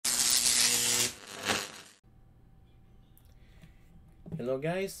Hello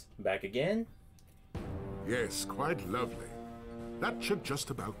guys, back again? Yes, quite lovely. That should just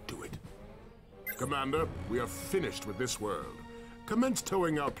about do it. Commander, we are finished with this world. Commence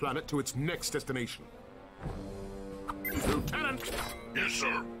towing our planet to its next destination. Lieutenant! Yes,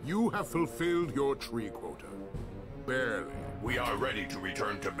 sir. You have fulfilled your tree quota. Barely. We are ready to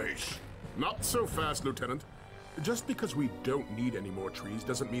return to base. Not so fast, Lieutenant. Just because we don't need any more trees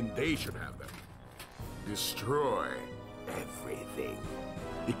doesn't mean they should have them. Destroy everything.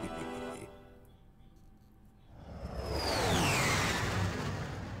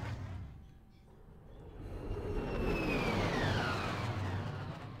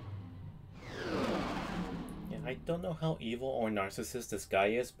 I don't know how evil or narcissist this guy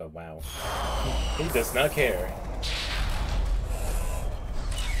is, but wow. He does not care.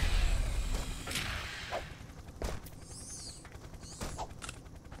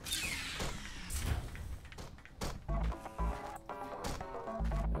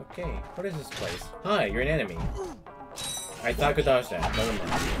 Okay, what is this place? Hi, you're an enemy. I thought I could dodge that. Never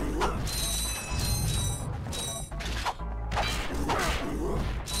mind.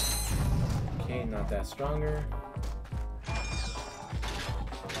 Okay, not that stronger.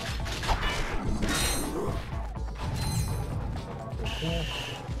 Cool.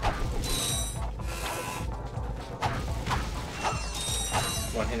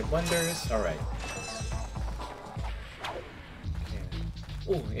 One-hit wonders. All right.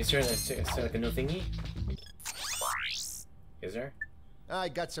 Oh, is there like a new thingy? Is there? I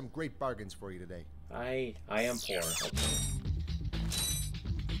got some great bargains for you today. I am poor.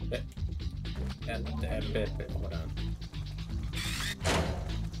 Okay. Hold on.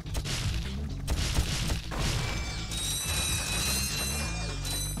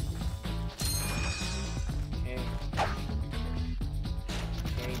 Okay.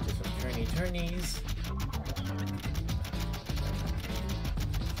 Okay, do some turnies.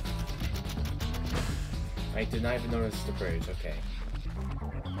 I did not even notice the bridge, okay.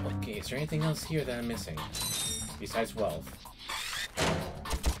 Okay, is there anything else here that I'm missing? Besides wealth.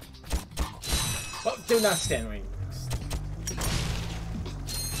 Oh, do not stand right next.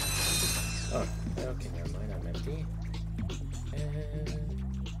 Oh, okay, never mind, I'm empty. And...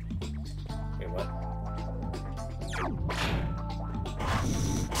 wait, what?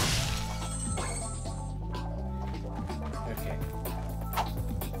 Okay.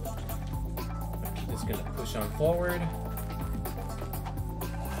 Just gonna push on forward.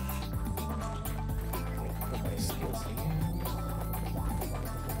 Put my skills here.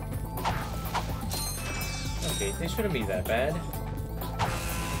 Okay, they shouldn't be that bad.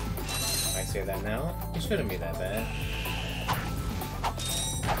 I say that now. It shouldn't be that bad.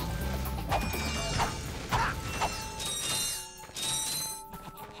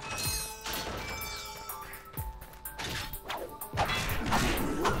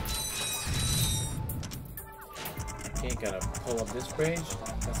 Okay, gotta pull up this bridge.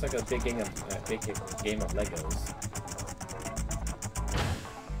 That's like a big game of Legos.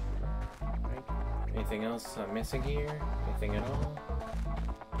 Right. Anything else I'm missing here? Anything at all?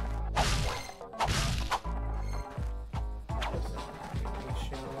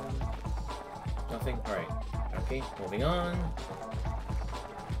 Nothing? Alright. Okay, moving on.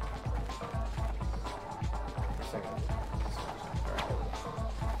 A second.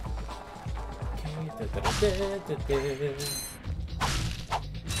 Okay.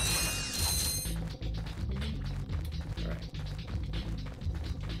 Alright.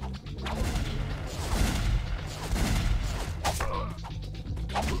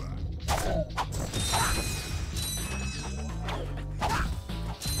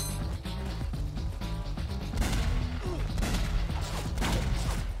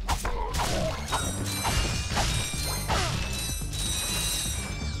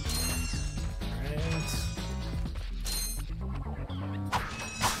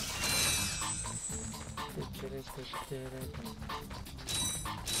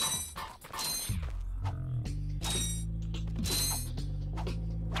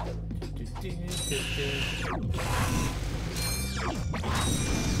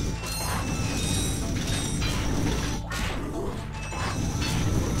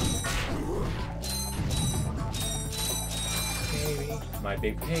 My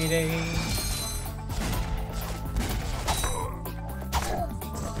big payday.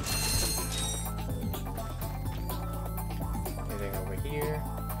 Anything over here?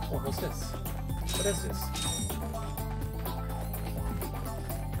 Oh, what's this? What is this?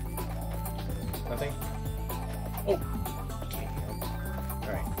 Nothing? Oh! Okay.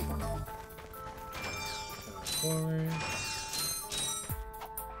 Alright. Forward.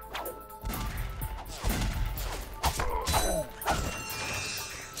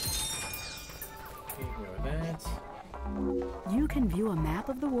 map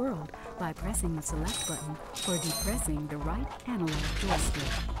of the world by pressing the select button or depressing the right analog joystick.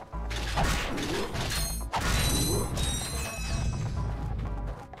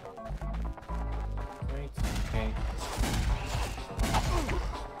 Right, okay.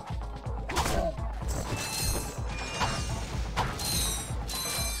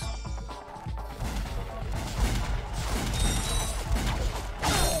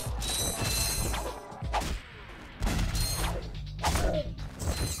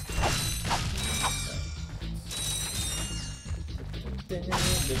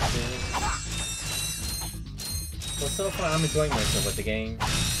 Well, so far I'm enjoying myself with the game.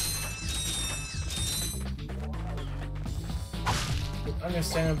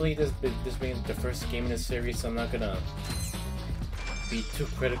 Understandably, this being the first game in the series, so I'm not gonna be too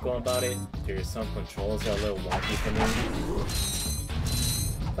critical about it. There's some controls that are a little wonky for me,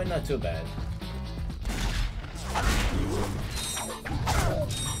 but not too bad.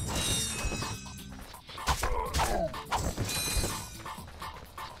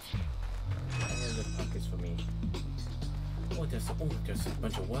 There's a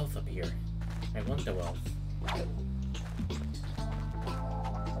bunch of wealth up here. I want the wealth.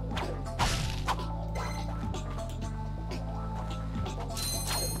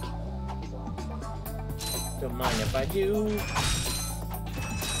 Don't mind if I do.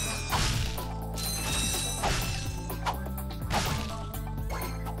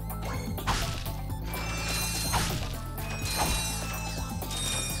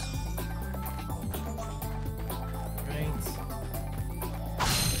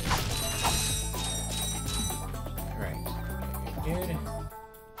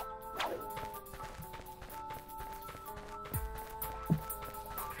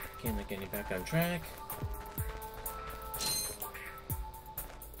 On track.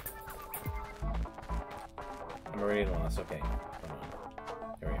 I'm already lost. Okay, hold on.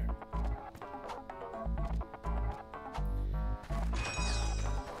 Here we are.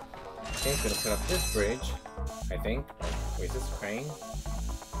 Okay, gonna put up this bridge, I think. Oh, wait, is this crane?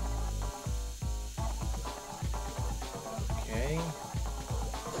 Okay.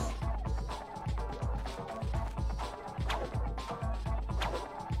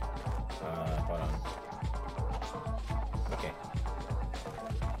 Hold on. Okay.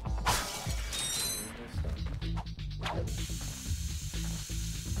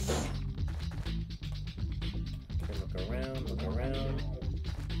 Okay, look around, look around.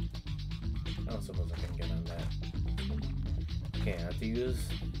 I don't suppose I can get on that. Okay, I have to use...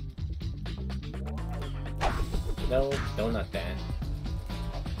 No, not that.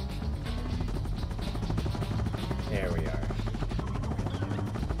 There we are.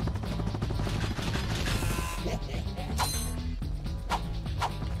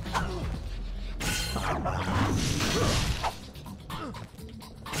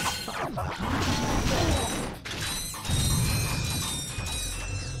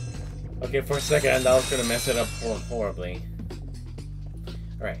 Okay, for a second, I was gonna mess it up horribly.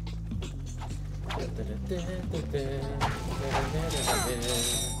 Alright.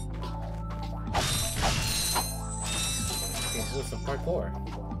 Okay, what's some parkour?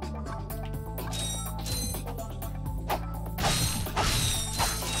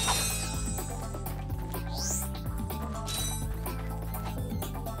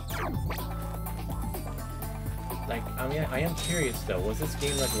 Like, I mean, I am curious though, was this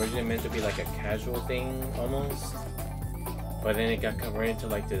game like originally meant to be like a casual thing, almost? But then it got converted into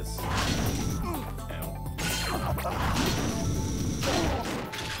like this... Ow.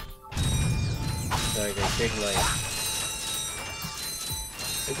 So like a big like...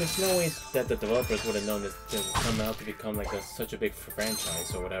 There's no way that the developers would have known this to come out to become like such a big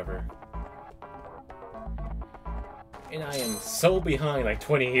franchise or whatever. And I am so behind, like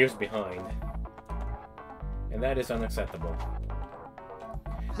 20 years behind. And that is unacceptable.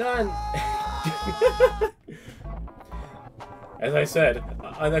 None! As I said,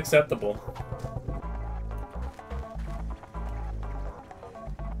 unacceptable.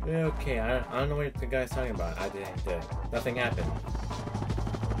 Okay, I don't know what the guy's talking about. Nothing happened.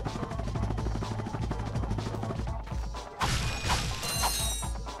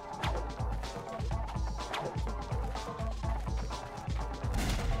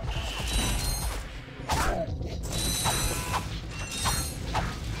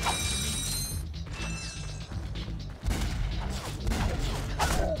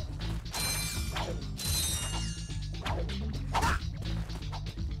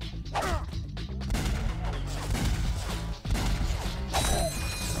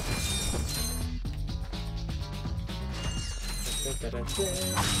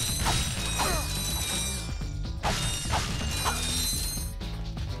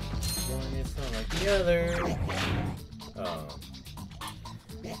 together. Oh.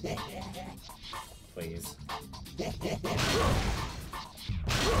 Please.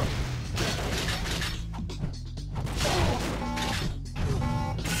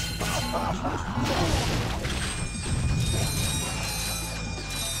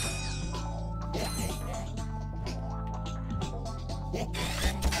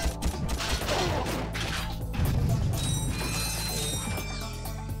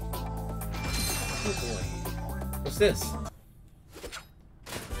 Oh boy. What's this?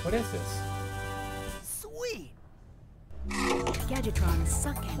 What is this? Sweet! Gadgetron's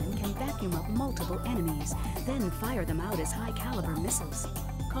suck cannon can vacuum up multiple enemies, then fire them out as high-caliber missiles.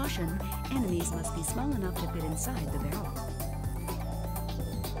 Caution, enemies must be small enough to fit inside the barrel.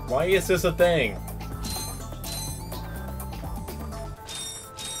 Why is this a thing?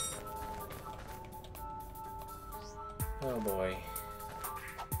 Oh boy.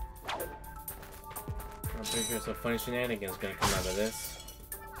 I'm pretty sure some funny shenanigans gonna come out of this.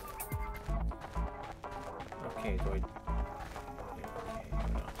 Okay, do I... Okay,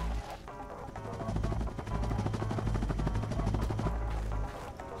 no.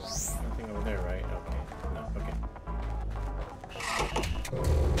 Nothing over there, right? Okay. No, okay.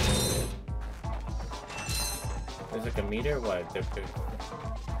 There's like a meter? What?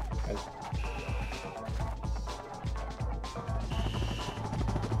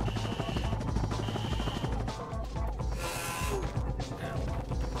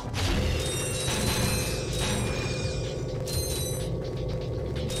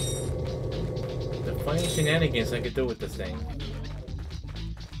 Funny shenanigans I could do with this thing.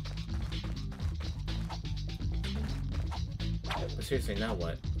 But seriously, now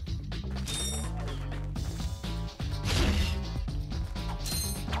what?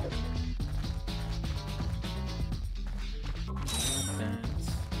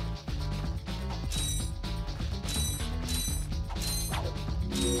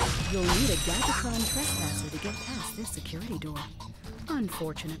 You'll need a Gadgetron Trespasser to get past this security door.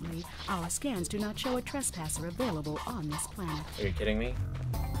 Unfortunately, our scans do not show a Trespasser available on this planet. Are you kidding me?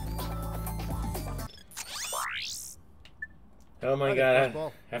 Oh my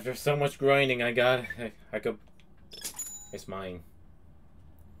god, after so much grinding I could... It's mine.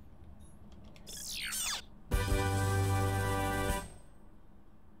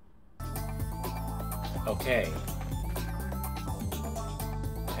 Okay.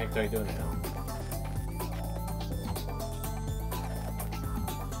 What the heck do I do now?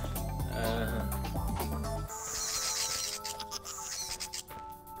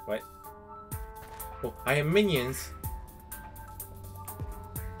 What? Oh, I have minions!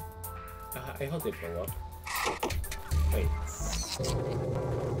 I hope they blow up. Wait.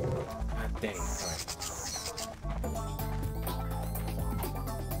 Ah, dang. Alright.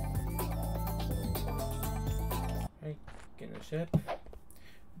 Alright, get in the ship.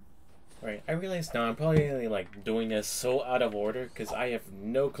 Alright, I realize now I'm probably like doing this so out of order because I have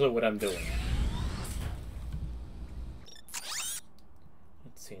no clue what I'm doing.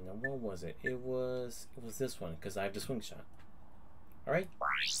 Let's see, now what was it? It was this one because I have the swing shot. Alright.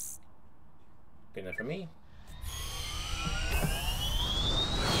 Good enough for me.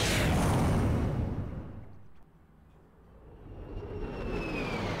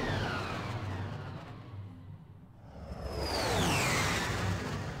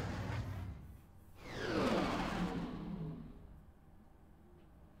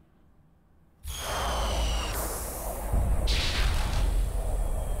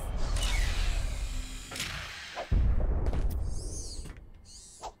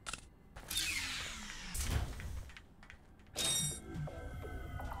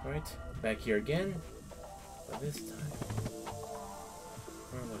 Alright, back here again. But this time,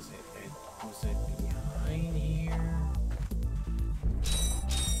 where was it? Was it behind here?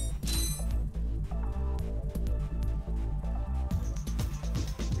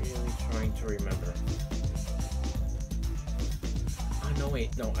 Really trying to remember. Oh no,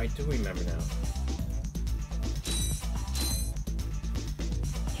 wait, no, I do remember now.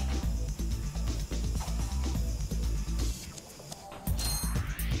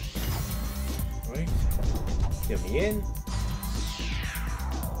 Get me in.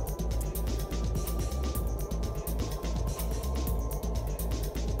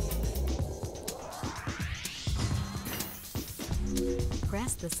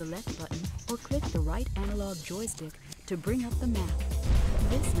 Press the select button or click the right analog joystick to bring up the map.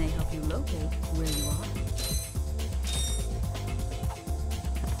 This may help you locate where you are.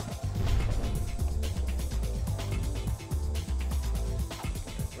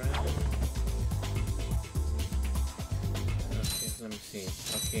 Let me see.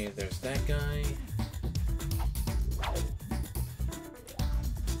 Okay, there's that guy.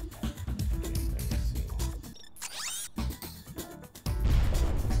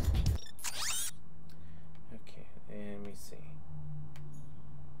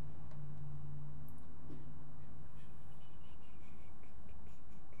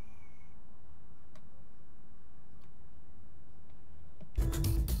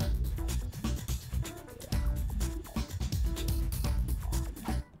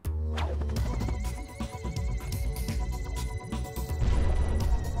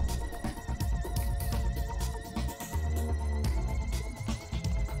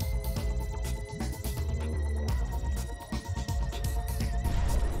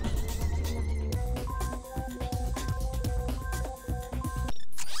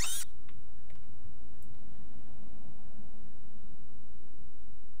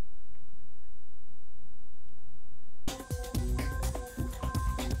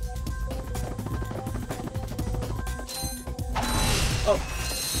 Oh!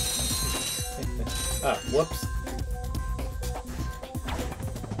 Ah, whoops.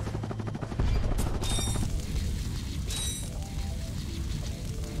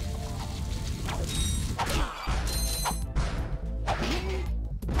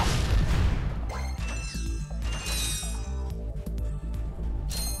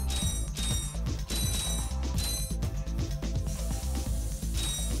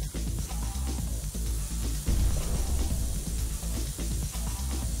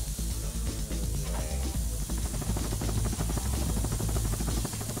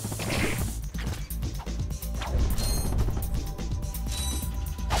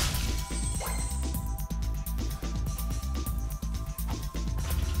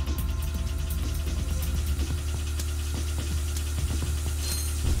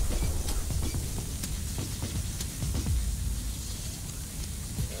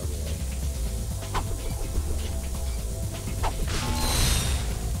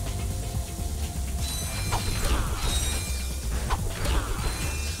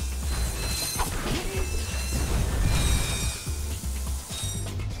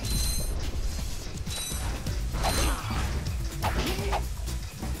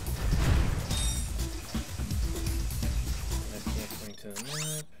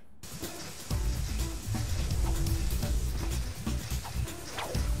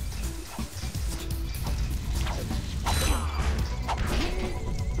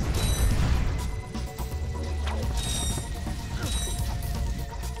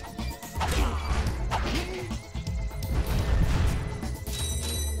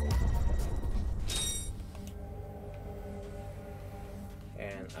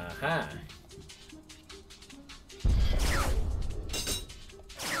 Aha!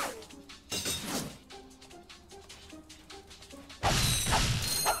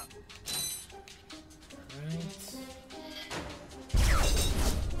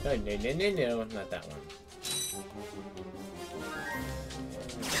 Right. No, not that one.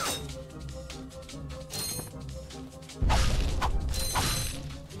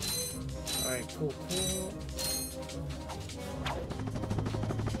 Alright, cool.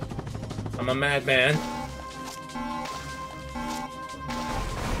 I'm a madman.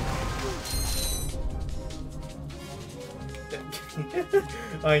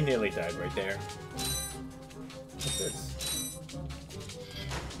 I nearly died right there. What's this?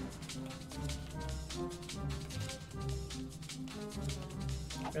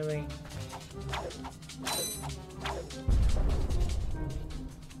 Really?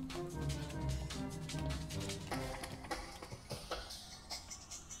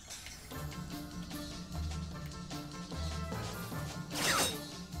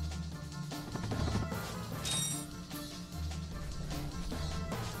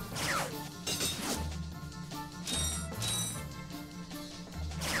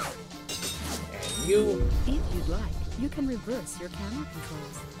 If you'd like, you can reverse your camera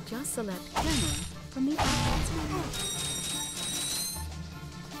controls. Just select camera from the options menu.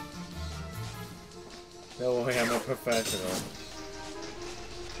 No way, I'm a professional.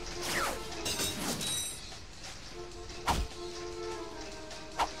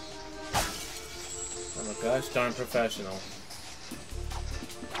 I'm a gosh darn professional.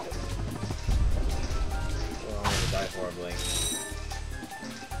 Well, I'm gonna die horribly.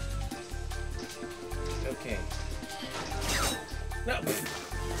 Okay. No!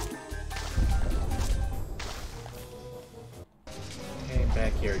 Okay,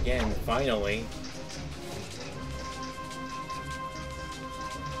 back here again, finally.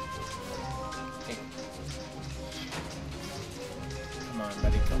 Okay. Come on,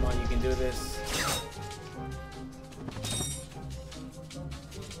 buddy, come on, you can do this.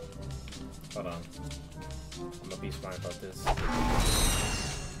 Hold on. I'm gonna be smart about this.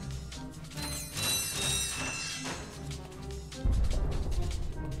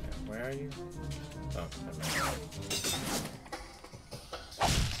 Where are you? Oh, never mind.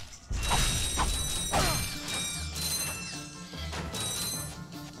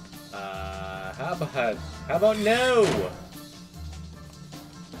 How about no?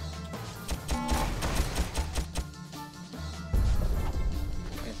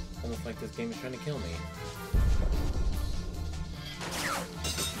 It's almost like this game is trying to kill me.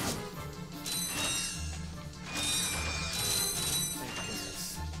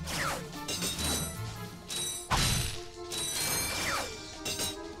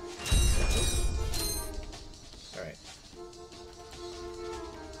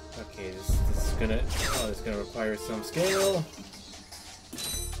 It's gonna require some skill.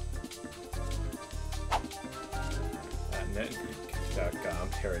 God, I'm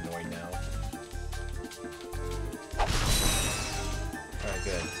paranoid now.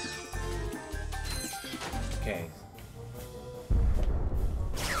 good. Okay.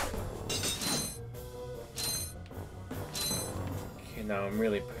 Okay, now I'm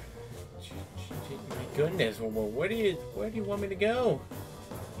really... My goodness, well, where do you want me to go?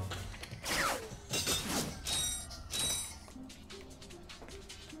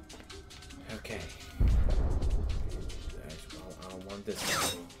 Okay. I don't want this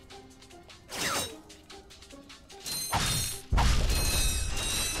one.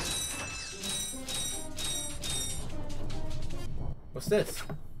 What's this?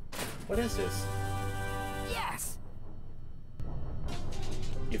 What is this? Yes!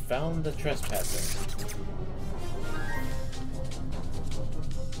 You found the Trespasser.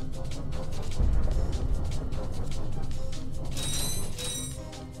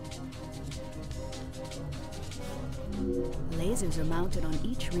 Lasers are mounted on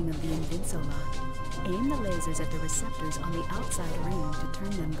each ring of the Invinso lock. Aim the lasers at the receptors on the outside ring to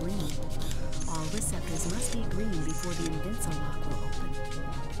turn them green. All receptors must be green before the Invinso lock will open.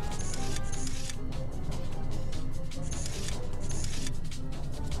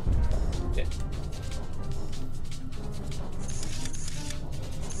 Yeah.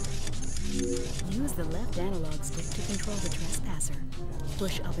 Use the left analog stick to control the Trespasser.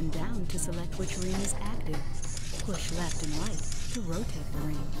 Push up and down to select which ring is active. Push left and right to rotate the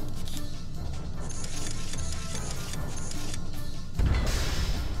ring.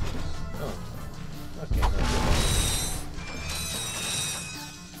 Oh. Okay.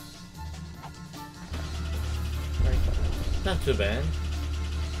 Not too bad.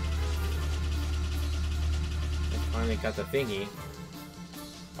 I finally got the thingy.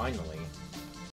 Finally.